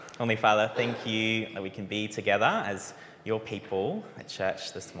Heavenly Father, thank you that we can be together as your people at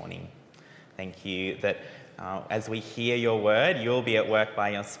church this morning. Thank you that as we hear your word, you'll be at work by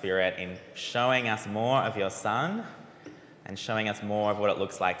your Spirit in showing us more of your Son and showing us more of what it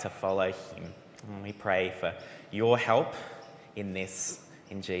looks like to follow him. And we pray for your help in this,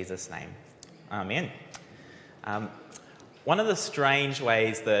 in Jesus' name. Amen. One of the strange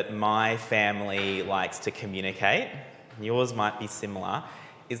ways that my family likes to communicate, yours might be similar,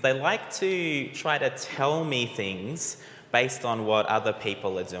 is they like to try to tell me things based on what other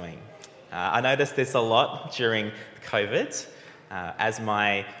people are doing. I noticed this a lot during COVID. As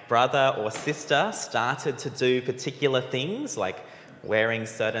my brother or sister started to do particular things like wearing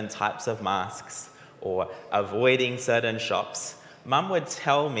certain types of masks or avoiding certain shops, Mum would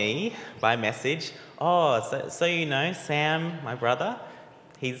tell me by message, so you know, Sam, my brother,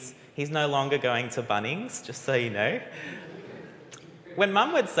 he's no longer going to Bunnings, just so you know. When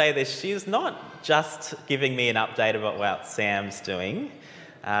Mum would say this, she's not just giving me an update about what Sam's doing.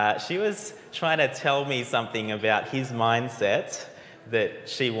 She was trying to tell me something about his mindset that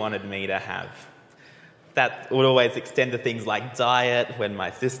she wanted me to have. That would always extend to things like diet, when my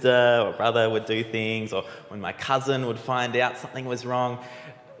sister or brother would do things, or when my cousin would find out something was wrong.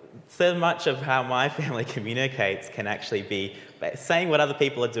 So much of how my family communicates can actually be saying what other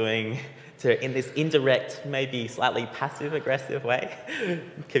people are doing to, in this indirect, maybe slightly passive-aggressive way,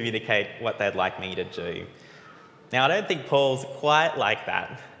 communicate what they'd like me to do. Now, I don't think Paul's quite like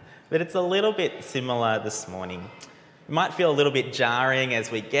that, but it's a little bit similar this morning. It might feel a little bit jarring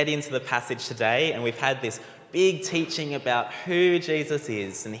as we get into the passage today, and we've had this big teaching about who Jesus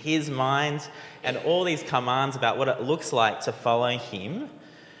is and his mind and all these commands about what it looks like to follow him.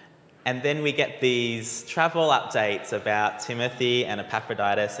 And then we get these travel updates about Timothy and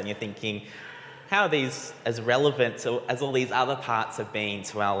Epaphroditus, and you're thinking, how are these as relevant as all these other parts have been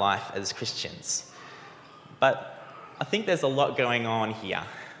to our life as Christians? But I think there's a lot going on here.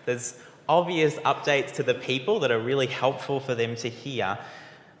 There's obvious updates to the people that are really helpful for them to hear.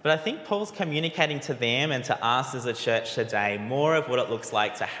 But I think Paul's communicating to them and to us as a church today more of what it looks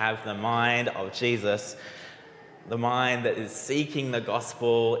like to have the mind of Jesus, the mind that is seeking the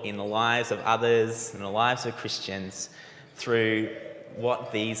gospel in the lives of others and the lives of Christians through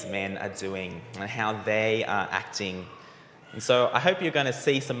what these men are doing and how they are acting. And so I hope you're going to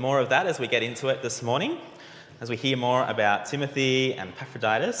see some more of that as we get into it this morning, as we hear more about Timothy and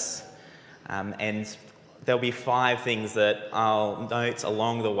Epaphroditus. And there'll be 5 things that I'll note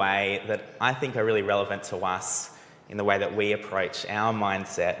along the way that I think are really relevant to us in the way that we approach our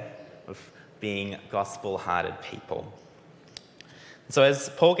mindset of being gospel-hearted people. So as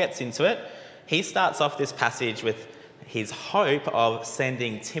Paul gets into it, he starts off this passage with his hope of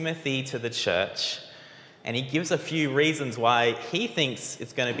sending Timothy to the church, and he gives a few reasons why he thinks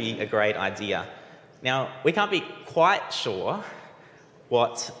it's going to be a great idea. Now, we can't be quite sure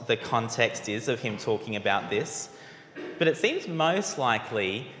what the context is of him talking about this, but it seems most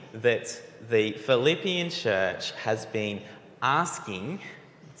likely that the Philippian church has been asking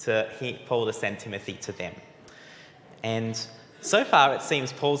Paul to send Timothy to them. And so far it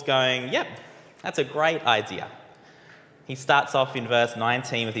seems Paul's going, yep, that's a great idea. He starts off in verse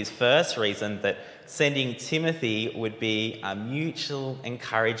 19 with his first reason that sending Timothy would be a mutual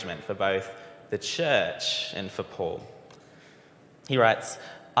encouragement for both the church and for Paul. He writes,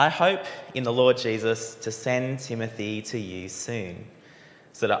 I hope in the Lord Jesus to send Timothy to you soon,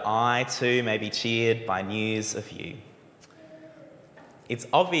 so that I too may be cheered by news of you. It's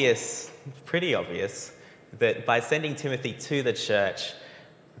obvious, pretty obvious, that by sending Timothy to the church,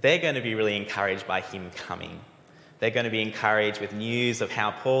 they're going to be really encouraged by him coming. They're going to be encouraged with news of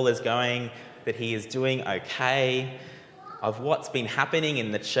how Paul is going, that he is doing okay, of what's been happening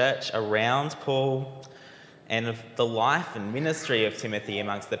in the church around Paul, and of the life and ministry of Timothy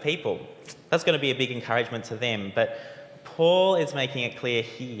amongst the people. That's going to be a big encouragement to them. But Paul is making it clear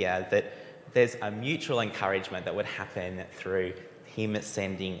here that there's a mutual encouragement that would happen through him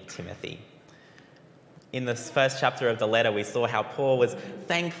sending Timothy. In the first chapter of the letter, we saw how Paul was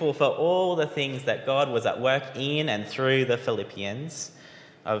thankful for all the things that God was at work in and through the Philippians,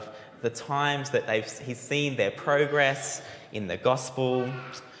 of the times that he's seen their progress in the gospel,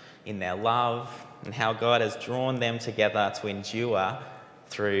 in their love, and how God has drawn them together to endure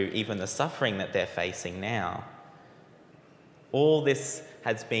through even the suffering that they're facing now. All this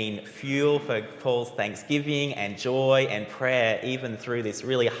has been fuel for Paul's thanksgiving and joy and prayer, even through this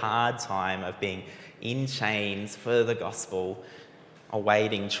really hard time of being in chains for the gospel,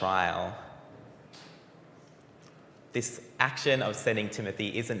 awaiting trial. This action of sending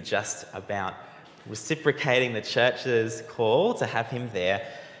Timothy isn't just about reciprocating the church's call to have him there,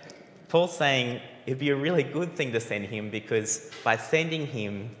 Paul's saying it'd be a really good thing to send him because by sending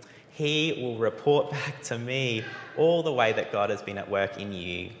him, he will report back to me all the way that God has been at work in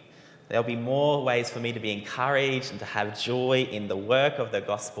you. There'll be more ways for me to be encouraged and to have joy in the work of the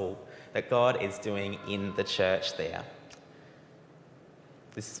gospel that God is doing in the church there.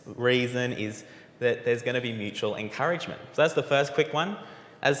 This reason is that there's going to be mutual encouragement. So that's the first quick one.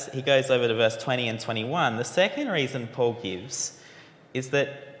 As he goes over to verse 20 and 21, the second reason Paul gives is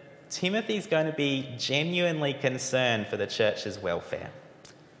that Timothy's going to be genuinely concerned for the church's welfare.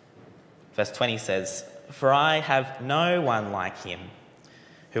 Verse 20 says, "For I have no one like him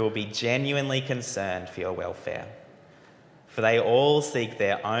who will be genuinely concerned for your welfare. For they all seek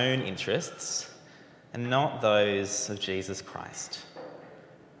their own interests and not those of Jesus Christ."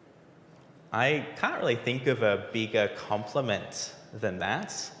 I can't really think of a bigger compliment than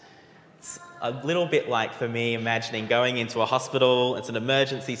that. It's a little bit like, for me, imagining going into a hospital, it's an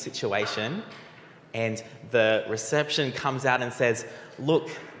emergency situation, and the reception comes out and says,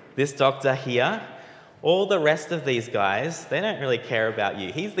 "Look, this doctor here, all the rest of these guys, they don't really care about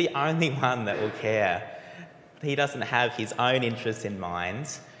you. He's the only one that will care. He doesn't have his own interests in mind.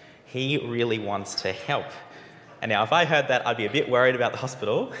 He really wants to help." And now, if I heard that, I'd be a bit worried about the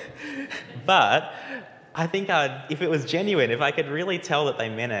hospital. But I think if it was genuine, if I could really tell that they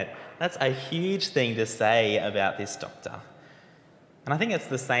meant it, that's a huge thing to say about this doctor. And I think it's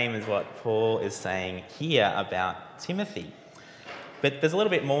the same as what Paul is saying here about Timothy. But there's a little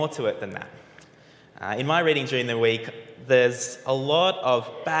bit more to it than that. In my reading during the week, there's a lot of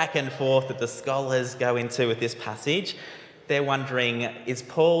back and forth that the scholars go into with this passage. They're wondering, is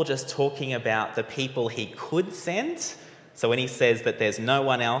Paul just talking about the people he could send? So when he says that there's no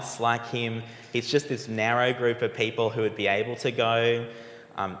one else like him, it's just this narrow group of people who would be able to go.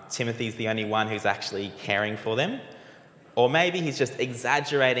 Timothy's the only one who's actually caring for them. Or maybe he's just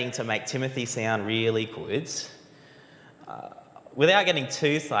exaggerating to make Timothy sound really good. Without getting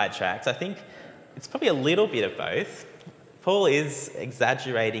too sidetracked, I think it's probably a little bit of both. Paul is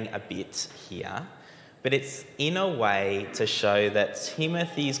exaggerating a bit here, but it's in a way to show that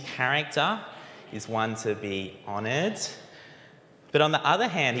Timothy's character is one to be honoured. But on the other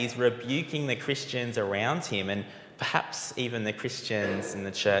hand, he's rebuking the Christians around him and perhaps even the Christians in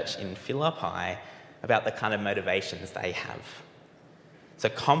the church in Philippi about the kind of motivations they have. It's a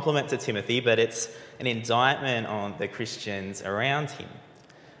compliment to Timothy, but it's an indictment on the Christians around him.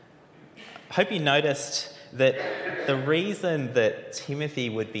 I hope you noticed that the reason that Timothy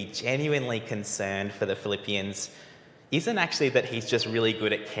would be genuinely concerned for the Philippians isn't actually that he's just really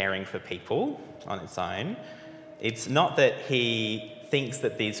good at caring for people on its own. It's not that he thinks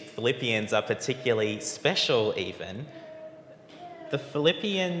that these Philippians are particularly special even. The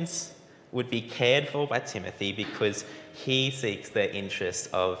Philippians would be cared for by Timothy because he seeks the interests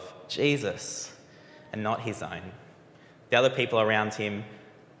of Jesus and not his own. The other people around him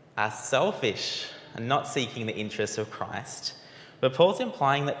are selfish and not seeking the interests of Christ. But Paul's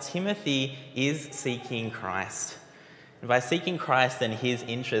implying that Timothy is seeking Christ. And by seeking Christ and his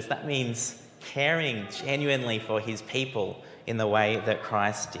interests, that means caring genuinely for his people in the way that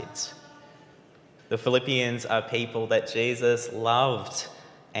Christ did. The Philippians are people that Jesus loved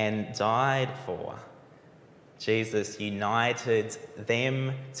and died for. Jesus united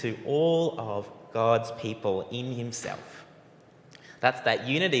them to all of God's people in himself. That's that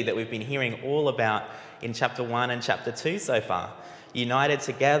unity that we've been hearing all about in chapter 1 and chapter 2 so far. United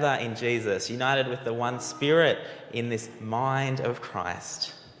together in Jesus, united with the one Spirit in this mind of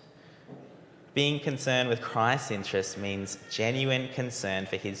Christ. Being concerned with Christ's interests means genuine concern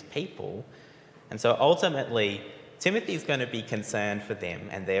for his people. And so ultimately, Timothy's going to be concerned for them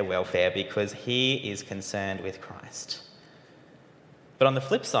and their welfare because he is concerned with Christ. But on the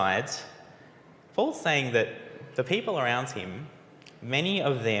flip side, Paul's saying that the people around him, many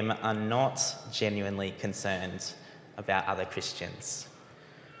of them are not genuinely concerned about other Christians.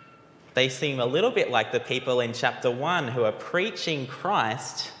 They seem a little bit like the people in chapter 1 who are preaching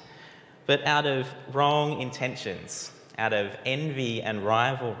Christ, but out of wrong intentions, out of envy and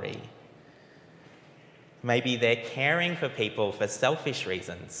rivalry. Maybe they're caring for people for selfish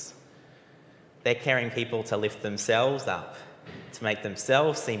reasons. They're caring people to lift themselves up, to make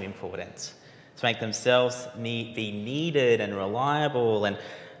themselves seem important, to make themselves be needed and reliable and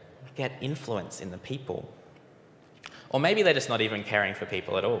get influence in the people. Or maybe they're just not even caring for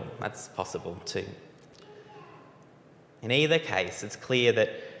people at all. That's possible too. In either case, it's clear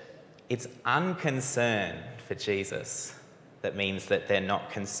that it's unconcern for Jesus that means that they're not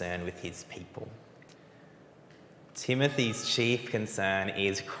concerned with his people. Timothy's chief concern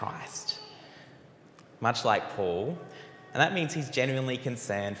is Christ. Much like Paul, And that means he's genuinely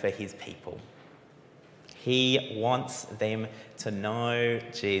concerned for his people. He wants them to know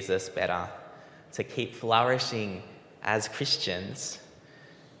Jesus better, to keep flourishing as Christians.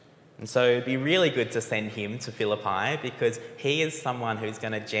 And so it'd be really good to send him to Philippi because he is someone who's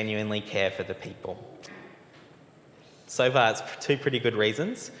going to genuinely care for the people. So far, it's two pretty good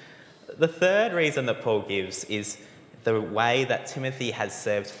reasons. The third reason that Paul gives is the way that Timothy has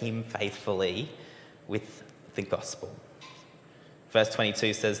served him faithfully with the gospel. Verse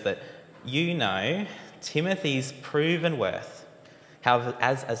 22 says that you know Timothy's proven worth, how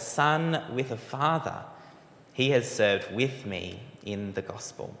as a son with a father, he has served with me in the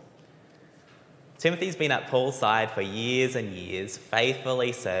gospel. Timothy's been at Paul's side for years and years,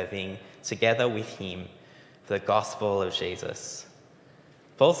 faithfully serving together with him the gospel of Jesus.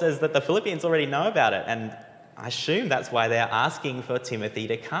 Paul says that the Philippians already know about it, and I assume that's why they're asking for Timothy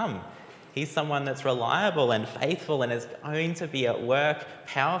to come. He's someone that's reliable and faithful and is going to be at work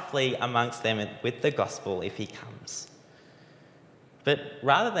powerfully amongst them with the gospel if he comes. But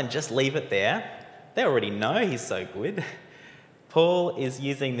rather than just leave it there, they already know he's so good. Paul is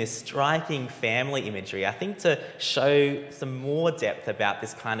using this striking family imagery, I think, to show some more depth about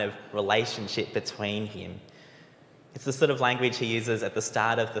this kind of relationship between him. It's the sort of language he uses at the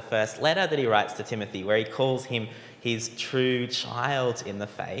start of the first letter that he writes to Timothy, where he calls him his true child in the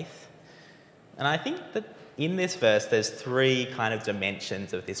faith. And I think that in this verse, there's three kind of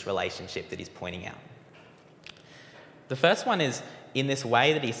dimensions of this relationship that he's pointing out. The first one is in this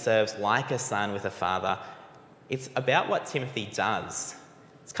way that he serves like a son with a father. It's about what Timothy does.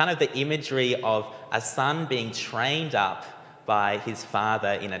 It's kind of the imagery of a son being trained up by his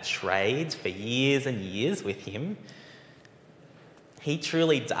father in a trade for years and years with him. He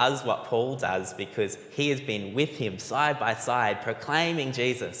truly does what Paul does because he has been with him side by side, proclaiming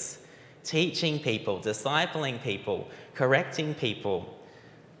Jesus, teaching people, discipling people, correcting people,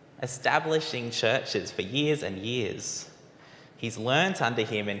 establishing churches for years and years. He's learnt under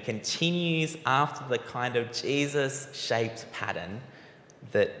him and continues after the kind of Jesus-shaped pattern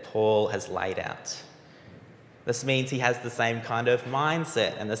that Paul has laid out. This means he has the same kind of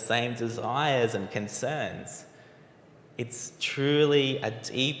mindset and the same desires and concerns. It's truly a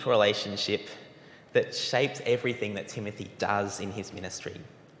deep relationship that shapes everything that Timothy does in his ministry.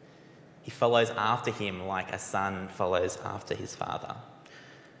 He follows after him like a son follows after his father.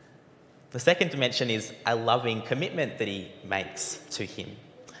 The second dimension is a loving commitment that he makes to him.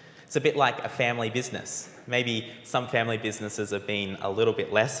 It's a bit like a family business. Maybe some family businesses have been a little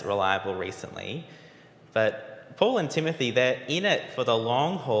bit less reliable recently, but Paul and Timothy, they're in it for the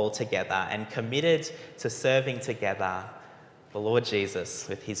long haul together and committed to serving together the Lord Jesus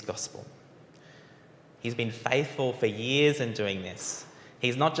with his gospel. He's been faithful for years in doing this.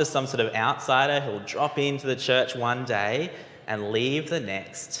 He's not just some sort of outsider who'll drop into the church one day and leave the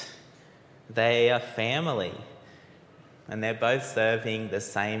next. They are family, and they're both serving the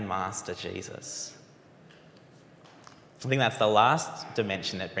same master, Jesus. I think that's the last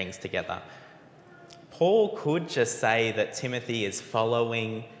dimension it brings together. Paul could just say that Timothy is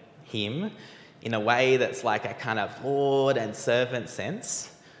following him in a way that's like a kind of Lord and servant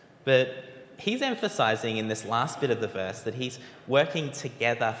sense, but he's emphasising in this last bit of the verse that he's working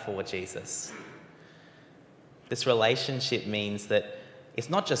together for Jesus. This relationship means that it's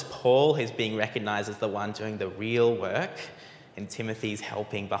not just Paul who's being recognised as the one doing the real work and Timothy's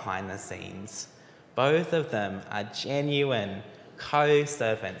helping behind the scenes. Both of them are genuine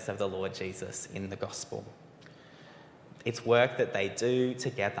co-servants of the Lord Jesus in the gospel. It's work that they do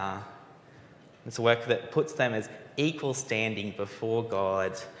together. It's work that puts them as equal standing before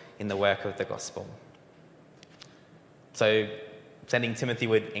God in the work of the gospel. So sending Timothy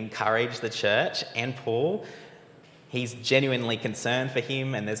would encourage the church and Paul. He's genuinely concerned for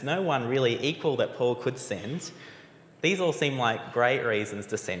him, and there's no one really equal that Paul could send. These all seem like great reasons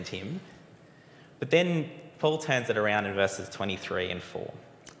to send him. But then Paul turns it around in verses 23 and 4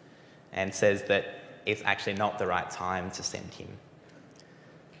 and says that it's actually not the right time to send him.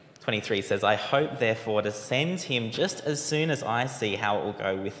 23 says, I hope, therefore, to send him just as soon as I see how it will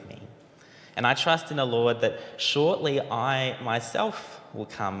go with me. And I trust in the Lord that shortly I myself will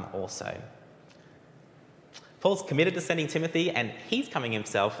come also. Paul's committed to sending Timothy, and he's coming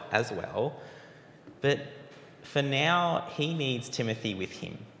himself as well. But for now, he needs Timothy with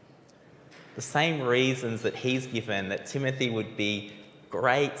him. The same reasons that he's given that Timothy would be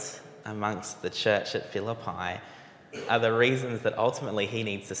great amongst the church at Philippi are the reasons that ultimately he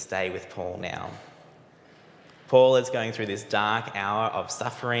needs to stay with Paul now. Paul is going through this dark hour of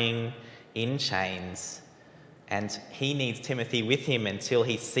suffering in chains, and he needs Timothy with him until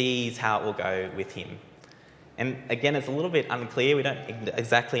he sees how it will go with him. And again, it's a little bit unclear. We don't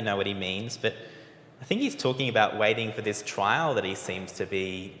exactly know what he means, but I think he's talking about waiting for this trial that he seems to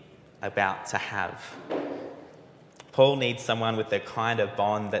be about to have. Paul needs someone with the kind of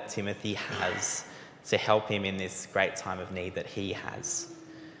bond that Timothy has to help him in this great time of need that he has.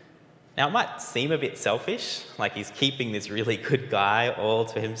 Now, it might seem a bit selfish, like he's keeping this really good guy all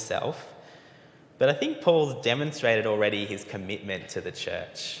to himself, but I think Paul's demonstrated already his commitment to the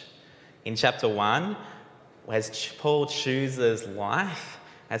church. In chapter 1, as Paul chooses life,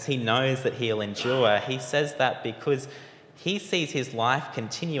 as he knows that he'll endure, he says that because he sees his life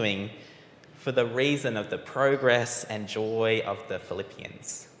continuing for the reason of the progress and joy of the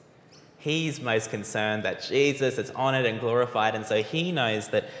Philippians. He's most concerned that Jesus is honoured and glorified, and so he knows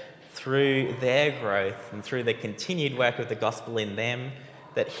that through their growth and through the continued work of the gospel in them,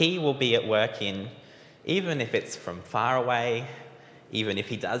 that he will be at work in, even if it's from far away, even if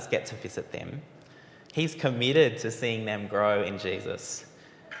he does get to visit them. He's committed to seeing them grow in Jesus.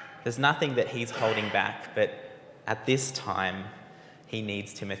 There's nothing that he's holding back, but at this time, he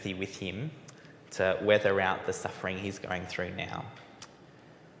needs Timothy with him to weather out the suffering he's going through now.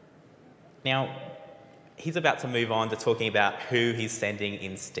 Now, he's about to move on to talking about who he's sending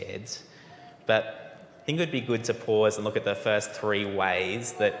instead, but I think it would be good to pause and look at the first 3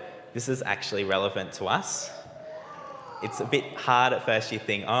 ways that this is actually relevant to us. It's a bit hard at first. You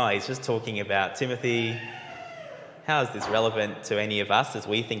think, oh, he's just talking about Timothy. How is this relevant to any of us as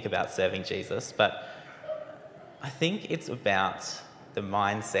we think about serving Jesus? But I think it's about the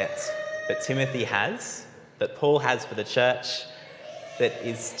mindset that Timothy has, that Paul has for the church, that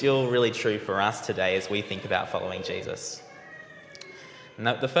is still really true for us today as we think about following Jesus. And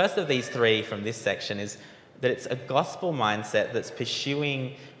the first of these 3 from this section is that it's a gospel mindset that's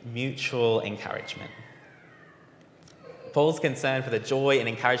pursuing mutual encouragement. Paul's concern for the joy and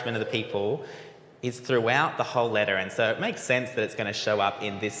encouragement of the people is throughout the whole letter, and so it makes sense that it's going to show up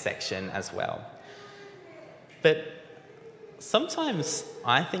in this section as well. But sometimes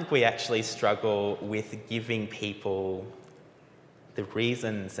I think we actually struggle with giving people the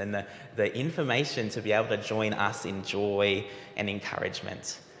reasons and the information to be able to join us in joy and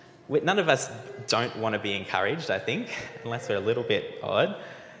encouragement. None of us don't want to be encouraged, I think, unless we're a little bit odd,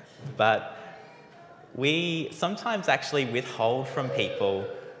 but we sometimes actually withhold from people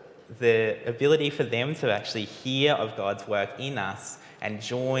the ability for them to actually hear of God's work in us and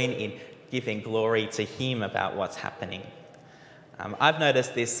join in giving glory to him about what's happening. I've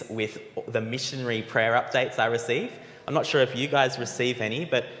noticed this with the missionary prayer updates I receive. I'm not sure if you guys receive any,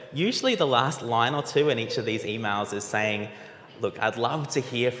 but usually the last line or 2 in each of these emails is saying, look, I'd love to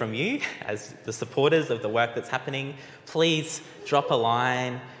hear from you as the supporters of the work that's happening. Please drop a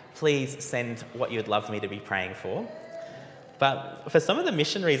line. Please send what you'd love me to be praying for. But for some of the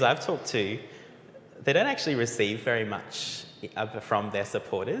missionaries I've talked to, they don't actually receive very much from their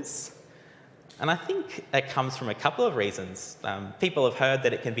supporters. And I think that comes from a couple of reasons. People have heard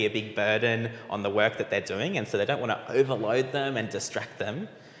that it can be a big burden on the work that they're doing, and so they don't want to overload them and distract them.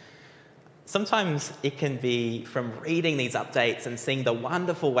 Sometimes it can be from reading these updates and seeing the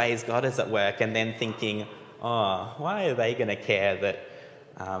wonderful ways God is at work and then thinking, oh, why are they going to care that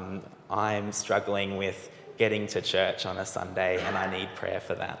I'm struggling with getting to church on a Sunday and I need prayer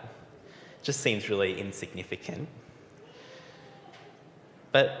for that? It just seems really insignificant.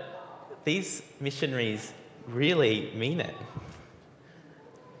 But these missionaries really mean it.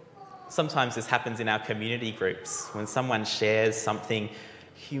 Sometimes this happens in our community groups when someone shares something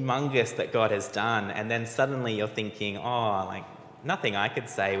humongous that God has done, and then suddenly you're thinking, oh, like nothing I could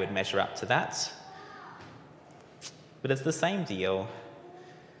say would measure up to that. But it's the same deal.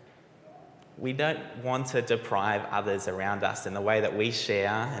 We don't want to deprive others around us in the way that we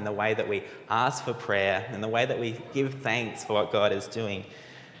share, in the way that we ask for prayer, in the way that we give thanks for what God is doing.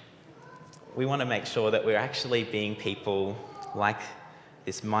 We want to make sure that we're actually being people like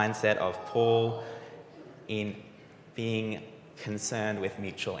this mindset of Paul in being concerned with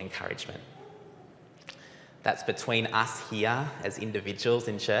mutual encouragement. That's between us here as individuals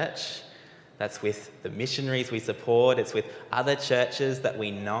in church. That's with the missionaries we support. It's with other churches that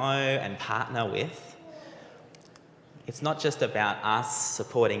we know and partner with. It's not just about us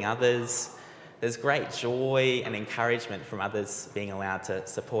supporting others. There's great joy and encouragement from others being allowed to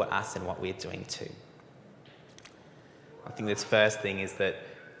support us in what we're doing too. I think this first thing is that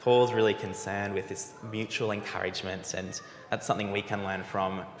Paul's really concerned with this mutual encouragement, and that's something we can learn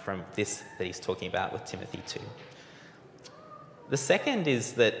from this that he's talking about with Timothy too. The second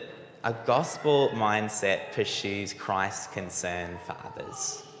is that a gospel mindset pursues Christ's concern for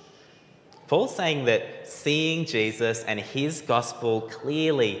others. Paul's saying that seeing Jesus and his gospel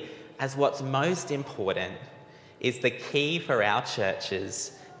clearly as what's most important is the key for our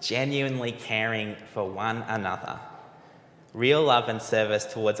churches genuinely caring for one another. Real love and service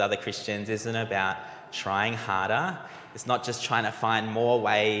towards other Christians isn't about trying harder. It's not just trying to find more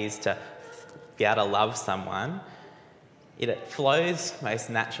ways to be able to love someone. It flows most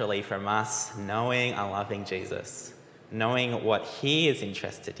naturally from us knowing and loving Jesus, knowing what he is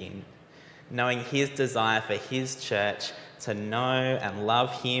interested in, knowing his desire for his church to know and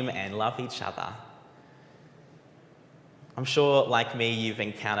love him and love each other. I'm sure, like me, you've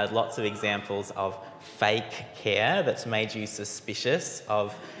encountered lots of examples of fake care that's made you suspicious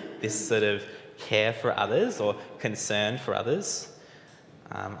of this sort of care for others or concern for others.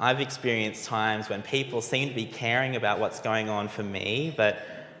 I've experienced times when people seem to be caring about what's going on for me, but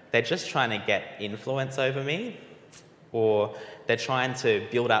they're just trying to get influence over me, or they're trying to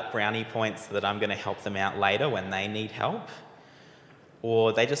build up brownie points so that I'm going to help them out later when they need help,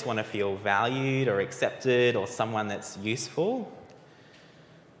 or they just want to feel valued or accepted or someone that's useful.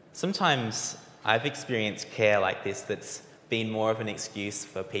 Sometimes I've experienced care like this that's been more of an excuse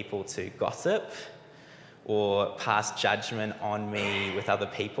for people to gossip or pass judgment on me with other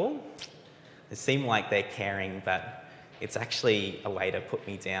people. It seems like they're caring, but it's actually a way to put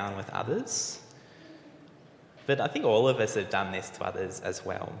me down with others. But I think all of us have done this to others as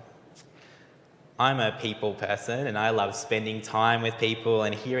well. I'm a people person and I love spending time with people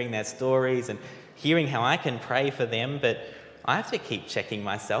and hearing their stories and hearing how I can pray for them, but I have to keep checking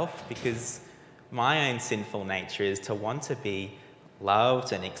myself because my own sinful nature is to want to be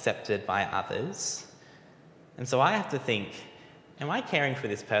loved and accepted by others. And so I have to think, am I caring for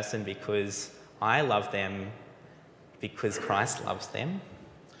this person because I love them because Christ loves them?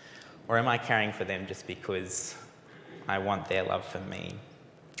 Or am I caring for them just because I want their love for me?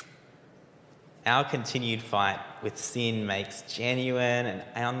 Our continued fight with sin makes genuine and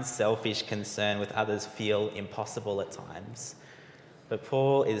unselfish concern with others feel impossible at times. But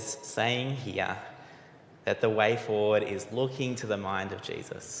Paul is saying here that the way forward is looking to the mind of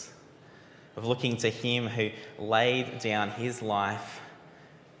Jesus, of looking to him who laid down his life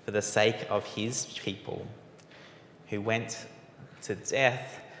for the sake of his people, who went to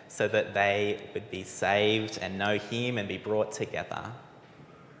death so that they would be saved and know him and be brought together.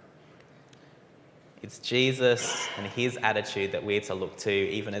 It's Jesus and his attitude that we're to look to,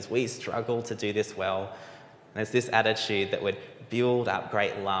 even as we struggle to do this well. And it's this attitude that would build up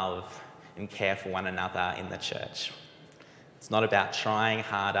great love and care for one another in the church. It's not about trying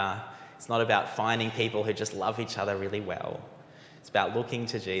harder. It's not about finding people who just love each other really well. It's about looking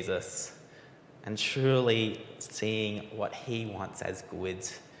to Jesus and truly seeing what he wants as good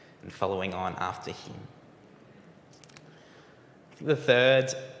and following on after him. The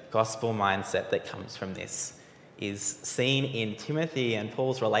third gospel mindset that comes from this is seen in Timothy and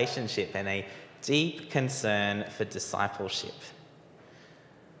Paul's relationship and a deep concern for discipleship.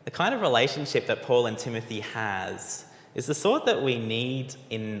 The kind of relationship that Paul and Timothy has is the sort that we need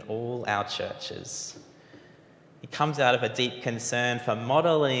in all our churches. It comes out of a deep concern for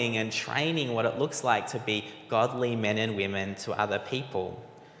modelling and training what it looks like to be godly men and women to other people.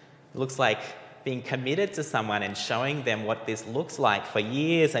 It looks like being committed to someone and showing them what this looks like for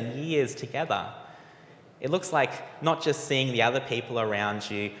years and years together. It looks like not just seeing the other people around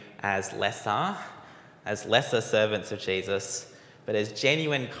you as lesser servants of Jesus, but as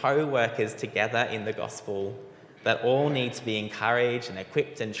genuine co-workers together in the gospel that all need to be encouraged and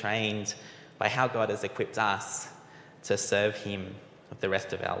equipped and trained by how God has equipped us to serve him with the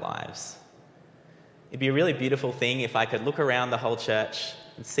rest of our lives. It'd be a really beautiful thing if I could look around the whole church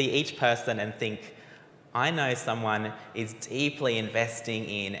and see each person and think, I know someone is deeply investing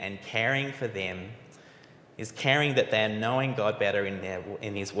in and caring for them, is caring that they're knowing God better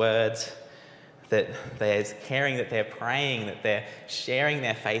in his words, that they're caring that they're praying, that they're sharing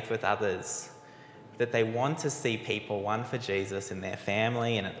their faith with others, that they want to see people won for Jesus in their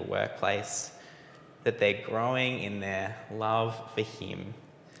family and at the workplace, that they're growing in their love for him.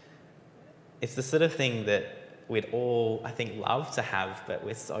 It's the sort of thing that we'd all, I think, love to have, but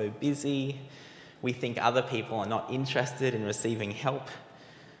we're so busy. We think other people are not interested in receiving help.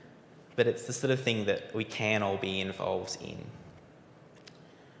 But it's the sort of thing that we can all be involved in.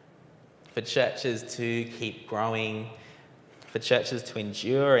 For churches to keep growing, for churches to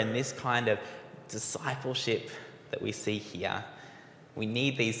endure in this kind of discipleship that we see here, we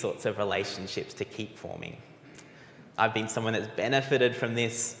need these sorts of relationships to keep forming. I've been someone that's benefited from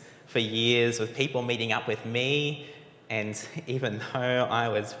this for years, with people meeting up with me, and even though I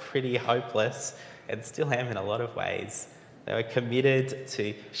was pretty hopeless, and still am in a lot of ways, they were committed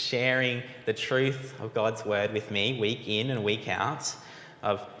to sharing the truth of God's word with me week in and week out,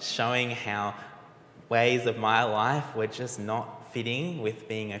 of showing how ways of my life were just not fitting with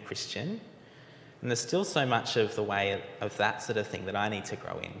being a Christian. And there's still so much of the way of that sort of thing that I need to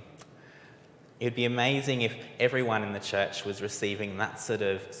grow in. It would be amazing if everyone in the church was receiving that sort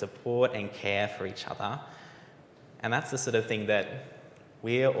of support and care for each other. And that's the sort of thing that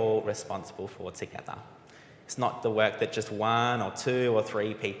we're all responsible for together. It's not the work that just one or two or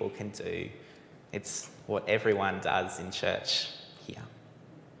three people can do. It's what everyone does in church here.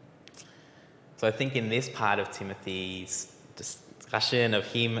 So I think in this part of Timothy's discussion of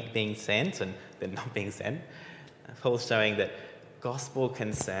him being sent and then not being sent, Paul's showing that gospel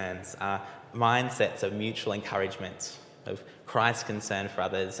concerns are mindsets of mutual encouragement, of Christ's concern for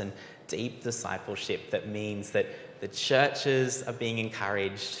others, and deep discipleship that means that the churches are being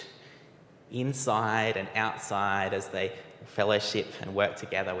encouraged inside and outside as they fellowship and work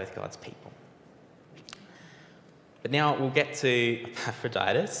together with God's people. But now we'll get to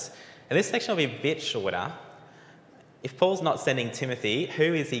Epaphroditus, and this section will be a bit shorter. If Paul's not sending Timothy,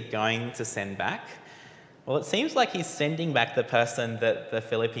 who is he going to send back? Well, it seems like he's sending back the person that the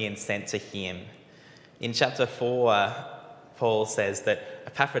Philippians sent to him. In chapter 4, Paul says that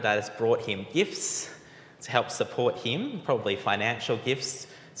Epaphroditus brought him gifts to help support him, probably financial gifts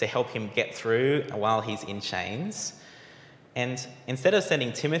to help him get through while he's in chains. And instead of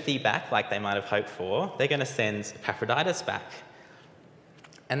sending Timothy back like they might have hoped for, they're going to send Epaphroditus back.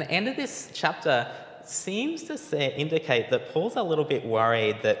 And the end of this chapter seems to indicate that Paul's a little bit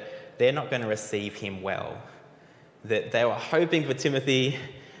worried that they're not going to receive him well. That they were hoping for Timothy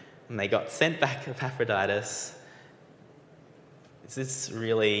and they got sent back Epaphroditus. Is this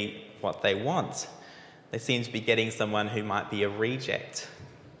really what they want? They seem to be getting someone who might be a reject.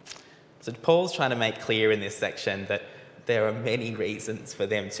 So Paul's trying to make clear in this section that there are many reasons for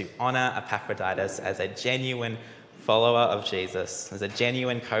them to honour Epaphroditus as a genuine follower of Jesus, as a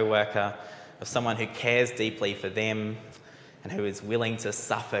genuine co-worker, of someone who cares deeply for them and who is willing to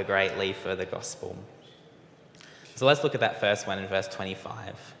suffer greatly for the gospel. So let's look at that first one in verse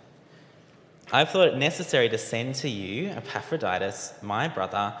 25. I've thought it necessary to send to you Epaphroditus, my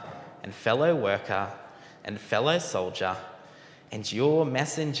brother and fellow worker and fellow soldier, and your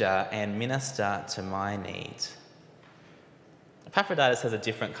messenger and minister to my need. Epaphroditus has a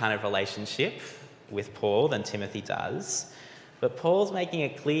different kind of relationship with Paul than Timothy does, but Paul's making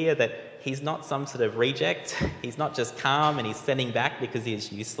it clear that he's not some sort of reject. He's not just calm and he's sending back because he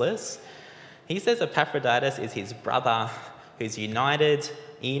is useless. He says Epaphroditus is his brother who's united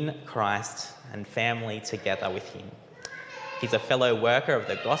in Christ and family together with him. He's a fellow worker of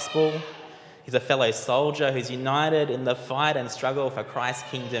the gospel. He's a fellow soldier who's united in the fight and struggle for Christ's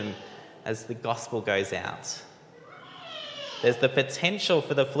kingdom as the gospel goes out. There's the potential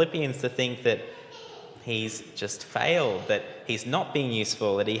for the Philippians to think that he's just failed, that he's not being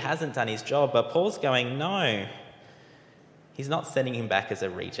useful, that he hasn't done his job. But Paul's going, no, he's not sending him back as a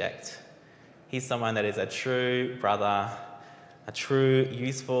reject. He's someone that is a true brother, a true,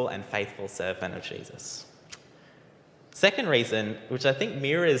 useful and faithful servant of Jesus. Second reason, which I think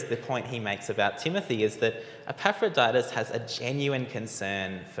mirrors the point he makes about Timothy, is that Epaphroditus has a genuine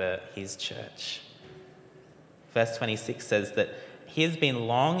concern for his church. Verse 26 says that he has been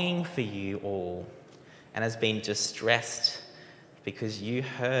longing for you all and has been distressed because you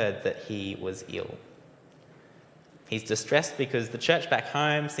heard that he was ill. He's distressed because the church back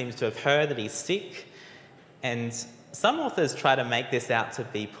home seems to have heard that he's sick, and some authors try to make this out to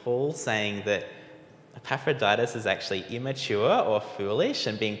be Paul saying that Epaphroditus is actually immature or foolish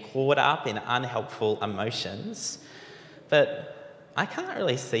and being caught up in unhelpful emotions. But I can't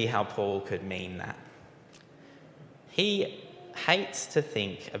really see how Paul could mean that. He hates to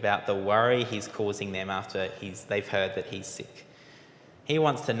think about the worry he's causing them after they've heard that he's sick. He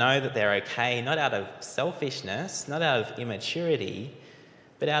wants to know that they're okay, not out of selfishness, not out of immaturity,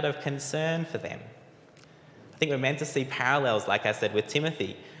 but out of concern for them. I think we're meant to see parallels, like I said, with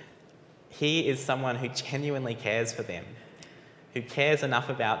Timothy. He is someone who genuinely cares for them, who cares enough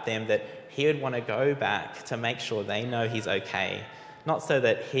about them that he would want to go back to make sure they know he's okay. Not so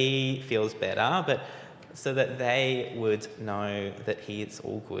that he feels better, but so that they would know that he's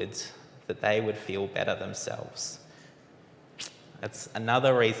all good, that they would feel better themselves. That's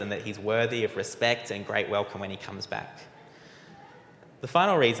another reason that he's worthy of respect and great welcome when he comes back. The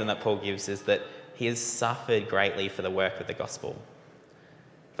final reason that Paul gives is that he has suffered greatly for the work of the gospel.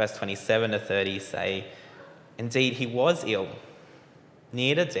 Verse 27 to 30 say, indeed, he was ill,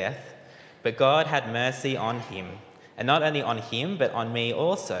 near to death, but God had mercy on him, and not only on him, but on me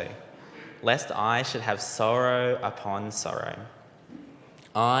also, lest I should have sorrow upon sorrow.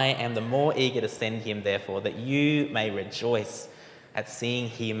 I am the more eager to send him, therefore, that you may rejoice at seeing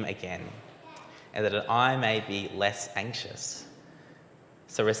him again, and that I may be less anxious.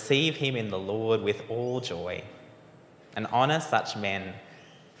 So receive him in the Lord with all joy, and honour such men,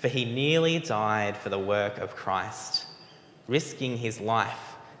 for he nearly died for the work of Christ, risking his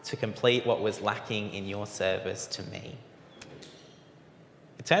life to complete what was lacking in your service to me.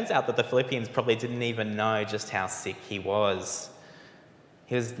 It turns out that the Philippians probably didn't even know just how sick he was.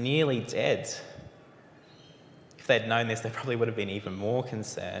 He was nearly dead. If they'd known this, they probably would have been even more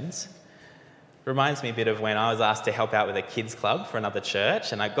concerned. It reminds me a bit of when I was asked to help out with a kids club for another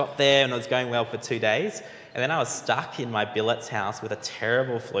church, and I got there and it was going well for 2 days, and then I was stuck in my billet's house with a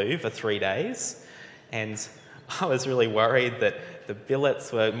terrible flu for 3 days, and I was really worried that the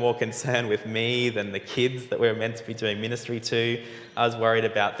billets were more concerned with me than the kids that we were meant to be doing ministry to. I was worried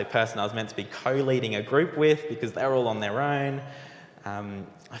about the person I was meant to be co-leading a group with because they were all on their own.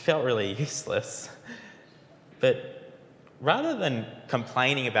 I felt really useless. But rather than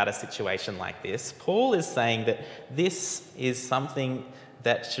complaining about a situation like this, Paul is saying that this is something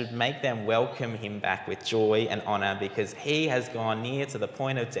that should make them welcome him back with joy and honour because he has gone near to the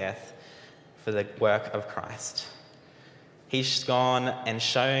point of death for the work of Christ. He's gone and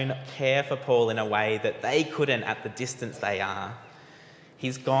shown care for Paul in a way that they couldn't at the distance they are.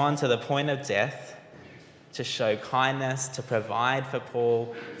 He's gone to the point of death to show kindness, to provide for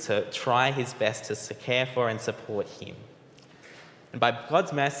Paul, to try his best to care for and support him. And by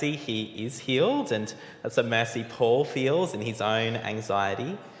God's mercy, he is healed, and that's a mercy Paul feels in his own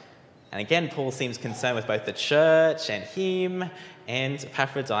anxiety. And again, Paul seems concerned with both the church and him and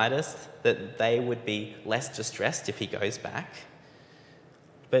Epaphroditus, that they would be less distressed if he goes back.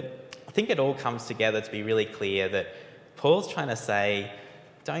 But I think it all comes together to be really clear that Paul's trying to say,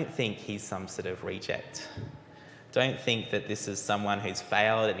 don't think he's some sort of reject. Don't think that this is someone who's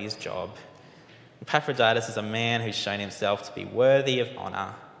failed at his job. Epaphroditus is a man who's shown himself to be worthy of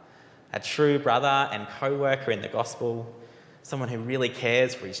honour, a true brother and co-worker in the gospel, someone who really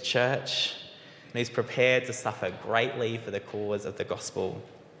cares for his church, and who's prepared to suffer greatly for the cause of the gospel.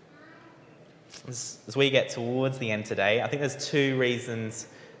 As we get towards the end today, I think there's two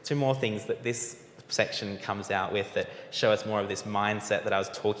more things that this section comes out with that show us more of this mindset that I was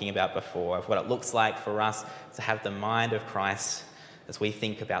talking about before, of what it looks like for us to have the mind of Christ as we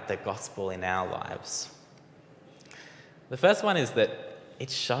think about the gospel in our lives. The first one is that it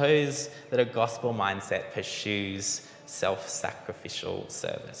shows that a gospel mindset pursues self-sacrificial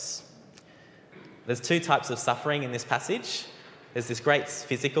service. There's two types of suffering in this passage. There's this great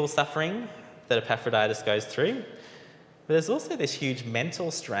physical suffering that Epaphroditus goes through, but there's also this huge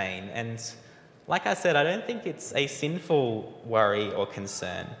mental strain. And like I said, I don't think it's a sinful worry or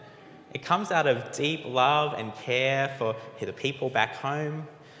concern. It comes out of deep love and care for the people back home.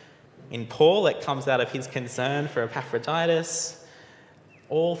 In Paul, it comes out of his concern for Epaphroditus.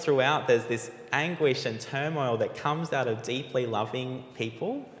 All throughout, there's this anguish and turmoil that comes out of deeply loving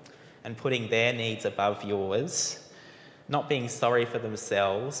people and putting their needs above yours, not being sorry for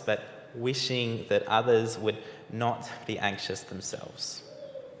themselves, but wishing that others would not be anxious themselves.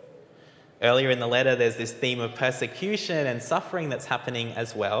 Earlier in the letter, there's this theme of persecution and suffering that's happening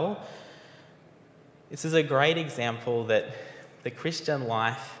as well. This is a great example that the Christian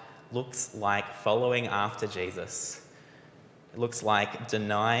life looks like following after Jesus. It looks like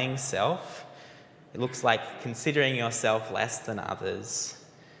denying self. It looks like considering yourself less than others.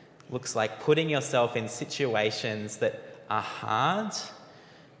 It looks like putting yourself in situations that are hard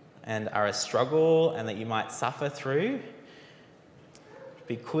and are a struggle and that you might suffer through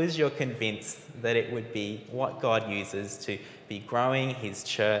because you're convinced that it would be what God uses to be growing his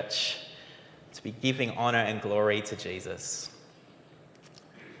church, to be giving honour and glory to Jesus.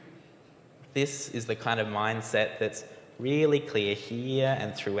 This is the kind of mindset that's really clear here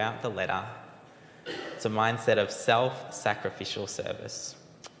and throughout the letter. It's a mindset of self-sacrificial service.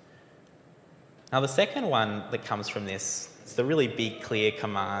 Now, the second one that comes from this, it's the really big, clear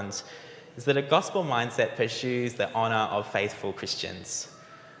command, is that a gospel mindset pursues the honour of faithful Christians.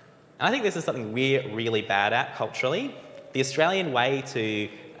 And I think this is something we're really bad at culturally. The Australian way to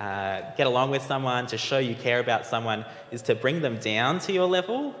get along with someone, to show you care about someone, is to bring them down to your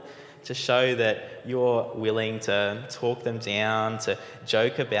level, to show that you're willing to talk them down, to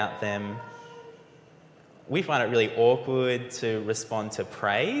joke about them. We find it really awkward to respond to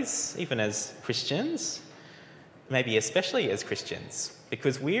praise, even as Christians, maybe especially as Christians,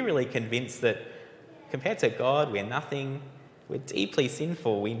 because we're really convinced that compared to God, we're nothing, we're deeply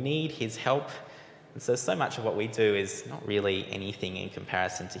sinful, we need his help. And so much of what we do is not really anything in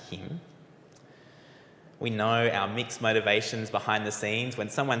comparison to him. We know our mixed motivations behind the scenes when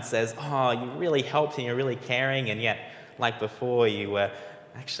someone says, oh, you really helped and you're really caring, and yet, like before, you were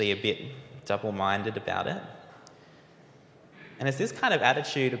actually a bit double-minded about it. And it's this kind of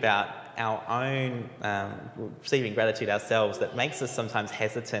attitude about our own receiving gratitude ourselves that makes us sometimes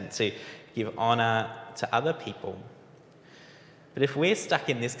hesitant to give honour to other people. But if we're stuck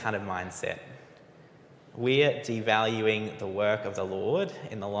in this kind of mindset, we're devaluing the work of the Lord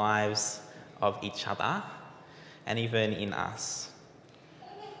in the lives of each other and even in us.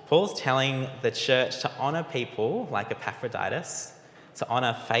 Paul's telling the church to honour people like Epaphroditus, to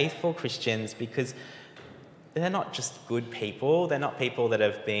honour faithful Christians, because they're not just good people. They're not people that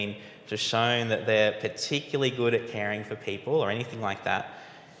have been just shown that they're particularly good at caring for people or anything like that.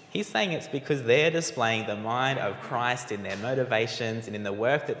 He's saying it's because they're displaying the mind of Christ in their motivations and in the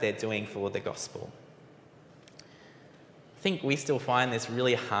work that they're doing for the gospel. I think we still find this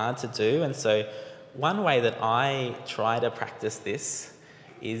really hard to do, and so one way that I try to practice this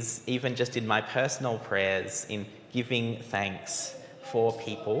is even just in my personal prayers, in giving thanks for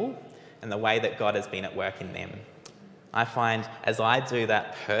people and the way that God has been at work in them. I find as I do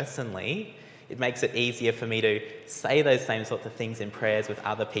that personally, it makes it easier for me to say those same sorts of things in prayers with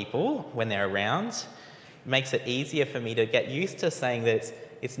other people when they're around. It makes it easier for me to get used to saying that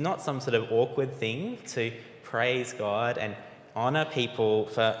it's not some sort of awkward thing to praise God and honour people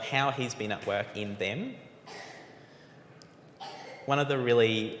for how he's been at work in them. One of the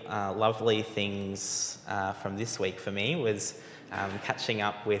really lovely things from this week for me was catching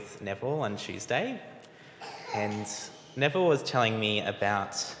up with Neville on Tuesday. And Neville was telling me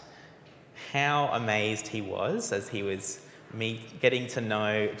about how amazed he was as he was getting to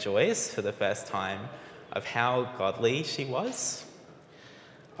know Joyce for the first time, of how godly she was,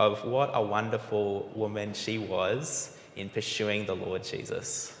 of what a wonderful woman she was in pursuing the Lord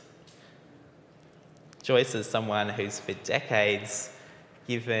Jesus. Joyce is someone who's for decades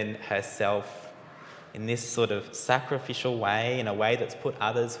given herself in this sort of sacrificial way, in a way that's put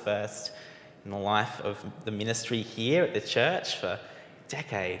others first in the life of the ministry here at the church for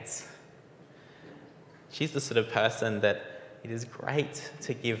decades. She's the sort of person that it is great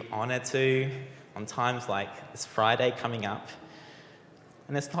to give honour to on times like this Friday coming up.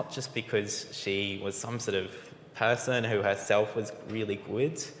 And it's not just because she was some sort of person who herself was really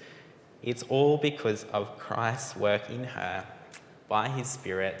good. It's all because of Christ's work in her by his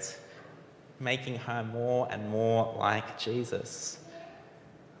Spirit, making her more and more like Jesus.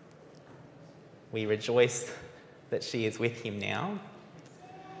 We rejoice that she is with him now,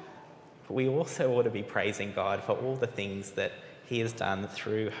 but we also ought to be praising God for all the things that he has done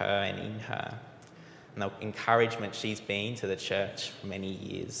through her and in her, and the encouragement she's been to the church for many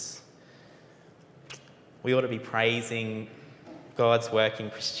years. We ought to be praising God's work in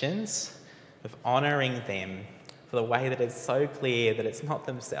Christians, of honouring them for the way that it's so clear that it's not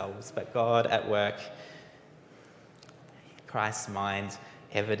themselves, but God at work, Christ's mind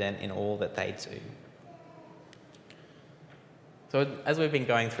evident in all that they do. So as we've been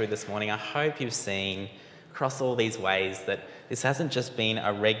going through this morning, I hope you've seen across all these ways that this hasn't just been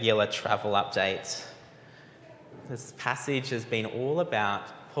a regular travel update. This passage has been all about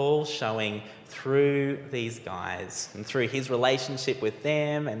Paul showing through these guys and through his relationship with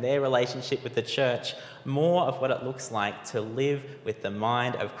them and their relationship with the church, more of what it looks like to live with the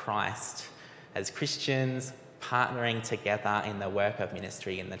mind of Christ as Christians partnering together in the work of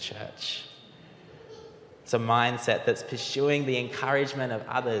ministry in the church. It's a mindset that's pursuing the encouragement of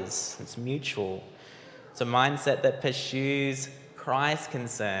others. It's mutual. It's a mindset that pursues Christ's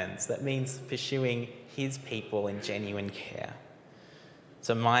concerns. That means pursuing his people in genuine care. It's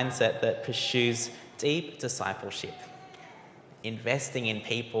a mindset that pursues deep discipleship, investing in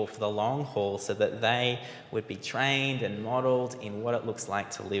people for the long haul so that they would be trained and modelled in what it looks like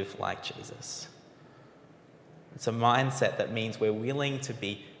to live like Jesus. It's a mindset that means we're willing to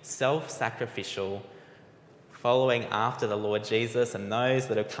be self-sacrificial, following after the Lord Jesus and those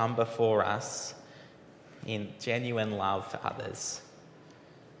that have come before us in genuine love for others.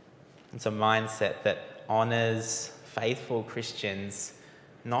 It's a mindset that honours faithful Christians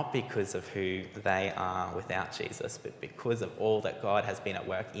not because of who they are without Jesus, but because of all that God has been at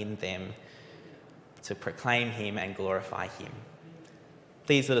work in them to proclaim him and glorify him.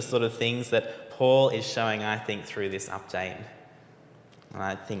 These are the sort of things that Paul is showing, I think, through this update. And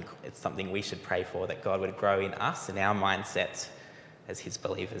I think it's something we should pray for, that God would grow in us and our mindset as his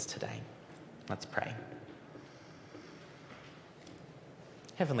believers today. Let's pray.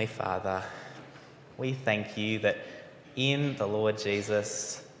 Heavenly Father, we thank you that in the Lord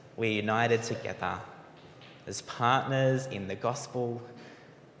Jesus, we're united together as partners in the gospel,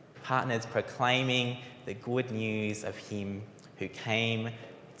 partners proclaiming the good news of him who came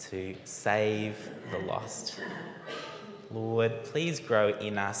to save the lost. Lord, please grow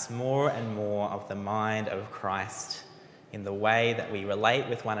in us more and more of the mind of Christ in the way that we relate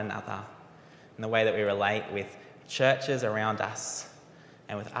with one another, in the way that we relate with churches around us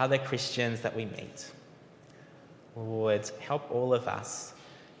and with other Christians that we meet. Lord, help all of us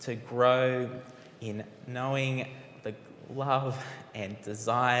to grow in knowing the love and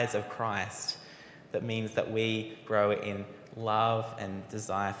desires of Christ. That means that we grow in love and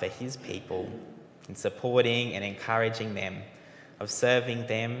desire for his people, in supporting and encouraging them, of serving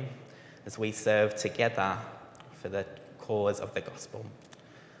them as we serve together for the cause of the gospel.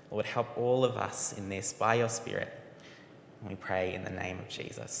 Lord, help all of us in this by your Spirit. And we pray in the name of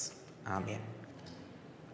Jesus. Amen.